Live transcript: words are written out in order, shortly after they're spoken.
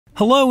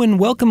Hello and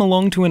welcome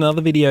along to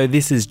another video.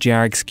 This is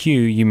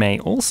JarexQ. You may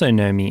also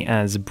know me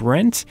as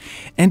Brent.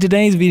 And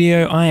today's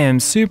video, I am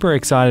super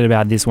excited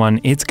about this one.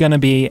 It's going to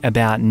be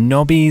about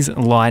Nobby's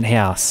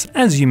Lighthouse,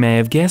 as you may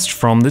have guessed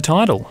from the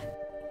title.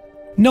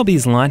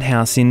 Nobby's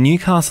Lighthouse in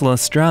Newcastle,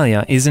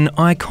 Australia is an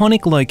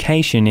iconic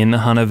location in the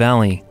Hunter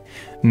Valley.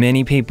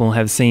 Many people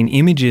have seen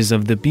images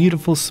of the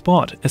beautiful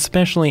spot,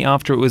 especially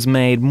after it was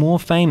made more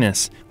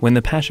famous when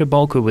the Pasha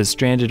Bulker was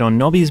stranded on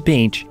Nobby's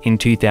beach in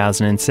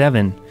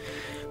 2007.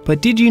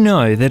 But did you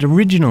know that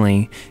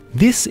originally,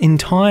 this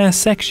entire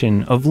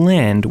section of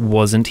land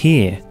wasn't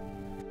here?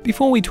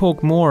 Before we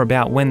talk more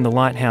about when the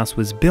lighthouse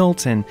was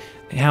built and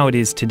how it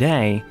is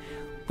today,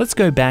 let's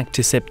go back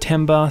to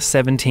September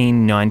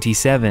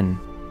 1797.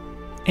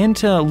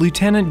 Enter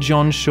Lieutenant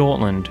John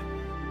Shortland.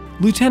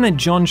 Lieutenant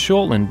John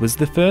Shortland was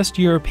the first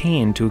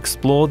European to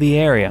explore the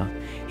area.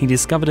 He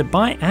discovered it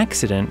by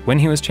accident when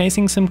he was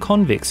chasing some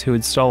convicts who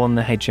had stolen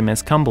the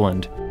HMS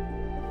Cumberland.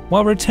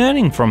 While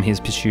returning from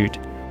his pursuit,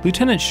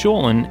 Lieutenant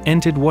Shortland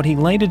entered what he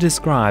later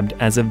described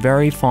as a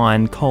very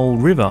fine coal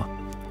river,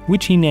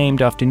 which he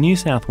named after New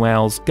South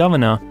Wales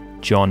Governor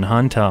John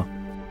Hunter.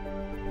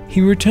 He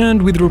returned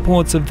with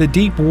reports of the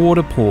deep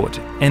water port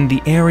and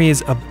the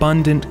area's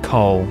abundant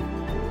coal.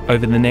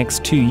 Over the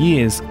next 2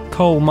 years,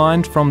 coal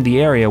mined from the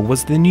area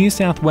was the New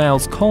South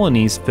Wales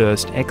colony's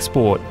first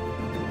export.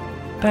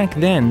 Back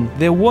then,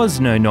 there was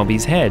no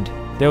Nobby's Head.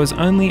 There was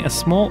only a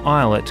small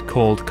islet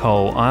called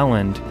Coal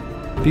Island.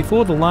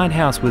 Before the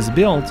lighthouse was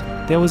built,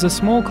 there was a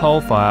small coal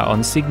fire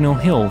on Signal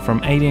Hill from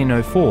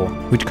 1804,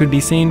 which could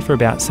be seen for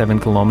about 7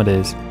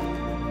 kilometres.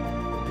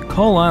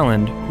 Coal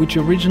Island, which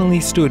originally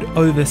stood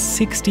over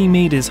 60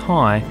 metres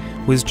high,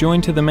 was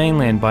joined to the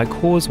mainland by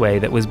causeway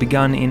that was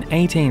begun in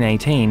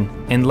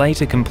 1818 and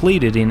later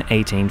completed in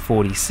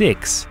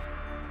 1846.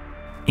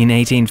 In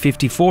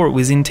 1854 it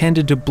was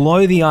intended to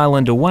blow the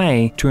island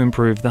away to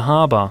improve the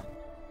harbour,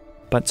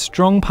 but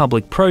strong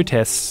public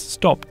protests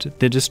stopped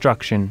the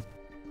destruction.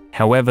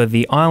 However,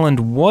 the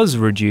island was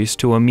reduced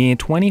to a mere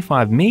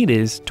 25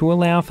 metres to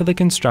allow for the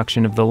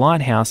construction of the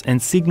lighthouse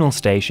and signal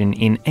station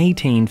in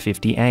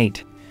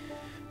 1858.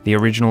 The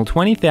original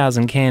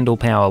 20,000 candle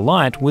power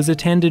light was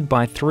attended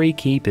by 3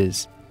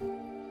 keepers.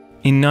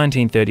 In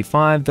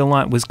 1935, the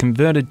light was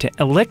converted to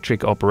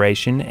electric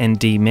operation and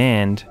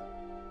demanned.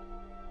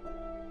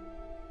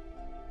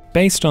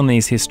 Based on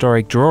these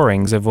historic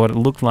drawings of what it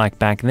looked like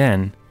back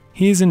then,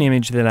 here's an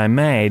image that I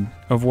made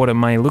of what it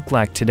may look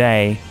like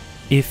today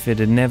if it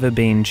had never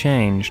been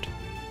changed.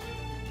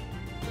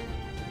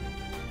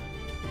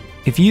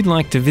 If you'd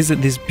like to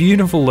visit this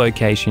beautiful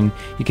location,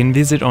 you can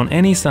visit on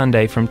any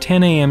Sunday from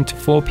 10 AM to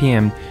 4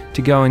 PM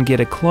to go and get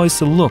a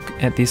closer look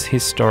at this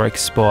historic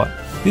spot.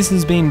 This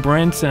has been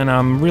Brent, and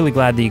I'm really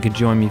glad that you could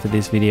join me for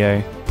this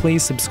video.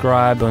 Please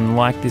subscribe and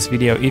like this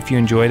video if you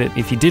enjoyed it.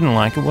 If you didn't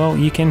like it, well,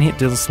 you can hit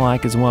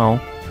dislike as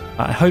well.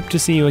 I hope to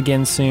see you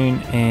again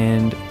soon,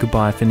 and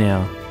goodbye for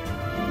now.